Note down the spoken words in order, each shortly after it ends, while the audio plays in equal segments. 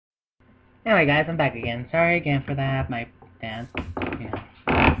Anyway, guys, I'm back again. Sorry again for that. My dad, you know.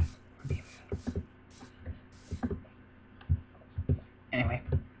 Anyway,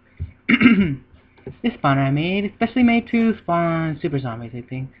 this spawner I made, especially made to spawn super zombies, I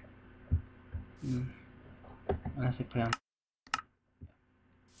think. Unless I put on.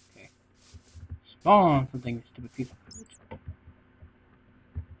 Okay. Spawn something stupid piece of footage.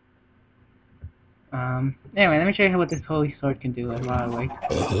 Anyway, let me show you what this holy sword can do while I wait.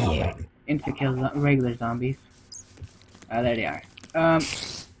 Insta kill regular zombies. There they are. I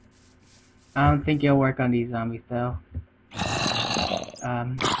don't think it'll work on these zombies though.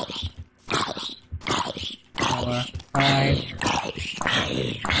 4, 5.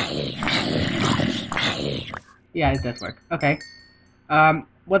 Yeah, it does work. Okay.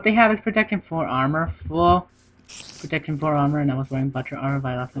 What they have is protection 4 armor, full protection 4 armor, and I was wearing butcher armor, but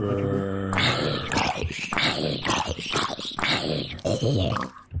I lost my butcher.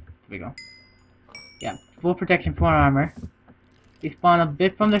 Here we go. Yeah, full protection 4 armor. They spawn a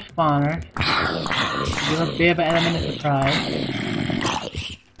bit from their spawner. Give a bit of an element of surprise.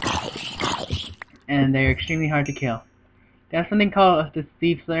 And they're extremely hard to kill. They have something called the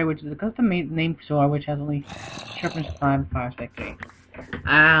Thief Slayer, which is a custom named sword, which has only sharpness 5 and fire spec 3.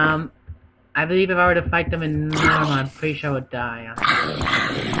 I believe if I were to fight them in normal, I'm pretty sure I would die.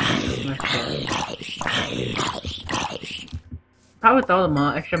 Probably with all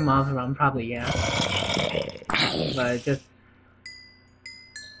the extra mobs around, probably, yeah. But it just...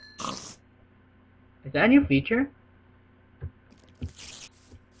 Is that a new feature?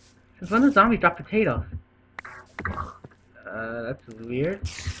 Since when do zombies drop potatoes? That's weird.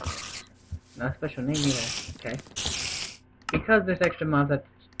 Not a special name either. Okay. Because there's extra mobs that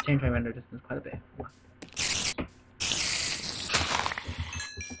change my render distance quite a bit.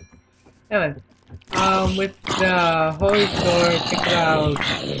 Anyway, with the Holy Sword, take about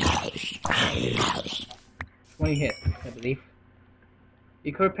 20 hits, I believe.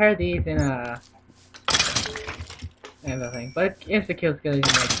 You can repair these in everything, but insta kill skill is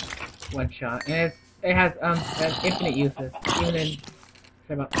like one shot, and it has infinite uses, even in.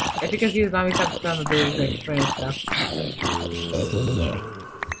 As you can see, the zombies have some abilities like spray and stuff.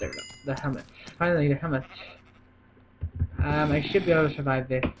 There we go. The helmet. Finally, the helmet. I should be able to survive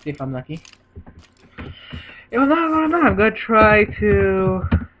this if I'm lucky. If I'm not, I'm gonna try to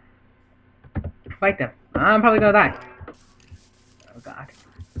fight them. I'm probably gonna die. Oh god.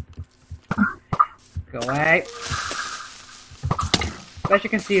 Go away. As you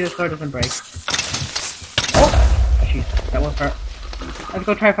can see, the sword doesn't break. Oh! Jeez, that was hurt. Let's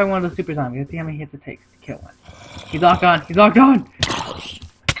go try to find one of the super zombies. Let's see how many hits it takes to kill one. He's locked on! He's locked on!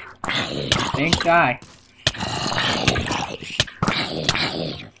 Thank die.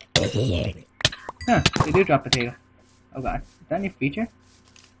 Huh, they do drop potato. Oh god. Is that a new feature?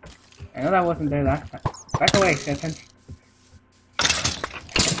 I know that wasn't there last time. Back away, citizens.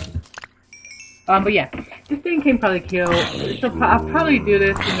 But yeah, this thing can probably kill. So I'll probably do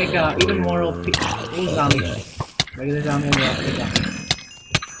this to make even more OP zombie. Regular zombie and the OP zombie.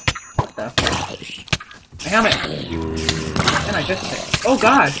 What the? My helmet! And I just said, oh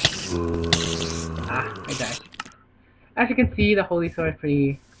god! Ah, I died. As you can see, the Holy Sword is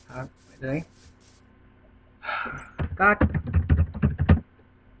pretty. Did I? God.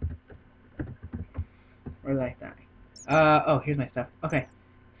 Where did I die? Oh, here's my stuff. Okay.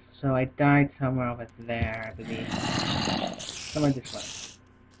 So I died somewhere over there, I believe. Somewhere this way.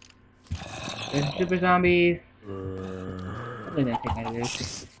 There's super zombies. Probably didn't take my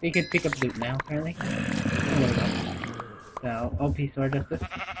loot. You can pick up loot now, apparently. There we go. So, OP sword justice.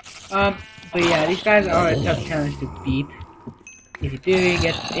 But yeah, these guys are a tough challenge to beat. If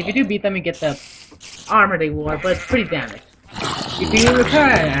you do beat them, you get the armor they wore, but it's pretty damaged. If you repair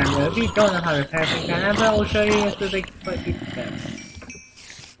an armor, if you don't know how to repair things, I will show you so they quite beat them.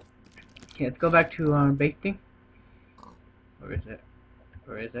 Okay, let's go back to base thing. Where is it?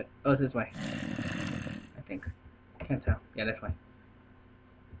 Where is it? Oh, it's this way. I think. Can't tell. Yeah, this way.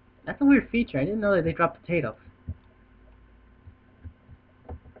 That's a weird feature. I didn't know that they drop potatoes.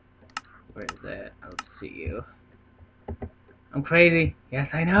 Where is it? I don't see you. I'm crazy. Yes,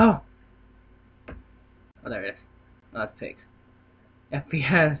 I know. Oh, there it is. Oh, that's pigs.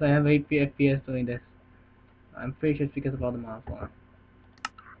 FPS. I have 8 FPS doing this. I'm pretty sure it's because of all the mobs on.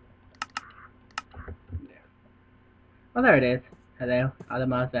 There. Oh, there it is. Hello. All the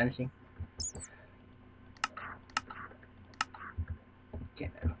mobs vanishing. Okay,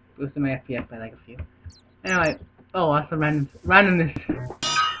 boosting my FPS by like a few. Anyway. Oh, awesome randomness.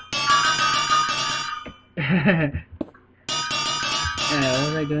 What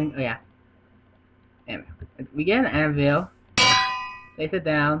was I doing? Oh yeah. Anyway, we get an anvil. Place it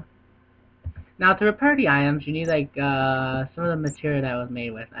down. Now to repair the items, you need like some of the material that it was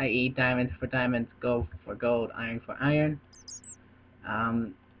made with, i.e. diamonds for diamonds, gold for gold, iron for iron.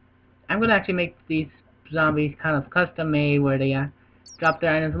 I'm gonna actually make these zombies kind of custom made where they drop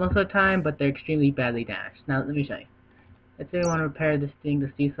their items most of the time, but they're extremely badly damaged. Now let me show you. Let's say we want to repair this thing,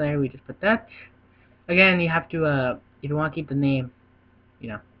 the Sea Slayer, we just put that. Again, you have to, if you want to keep the name, you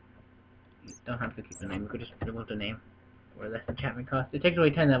know, you don't have to keep the name, you could just remove the name, or less enchantment cost. It takes away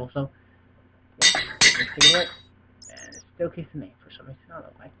 10 levels, so, yeah, let's take it away, and it still keeps the name for some reason, I don't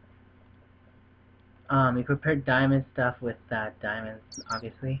know why. You prepare diamond stuff with diamonds,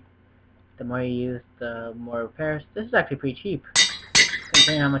 obviously. The more you use, the more repairs. This is actually pretty cheap,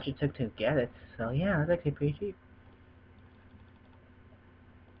 considering how much it took to get it, so yeah, it's actually pretty cheap.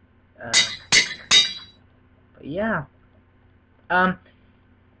 But yeah.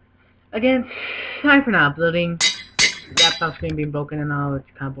 Again, sorry for not uploading. Laptop screen being broken and all, it's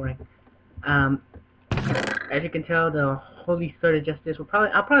kind of boring. As you can tell, the Holy Sword of Justice will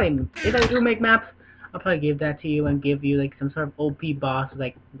I'll probably, if I do make maps, I'll probably give that to you and give you like some sort of OP boss with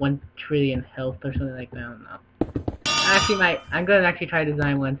like 1 trillion health or something like that. I don't know. I'm gonna actually try to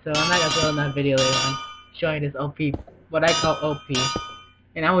design one, so I might upload that video later on showing this OP, what I call OP.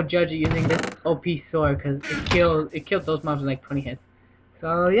 And I will judge it using this OP sword because it killed those mobs in like 20 hits.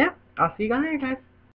 So yeah, I'll see you guys later, guys.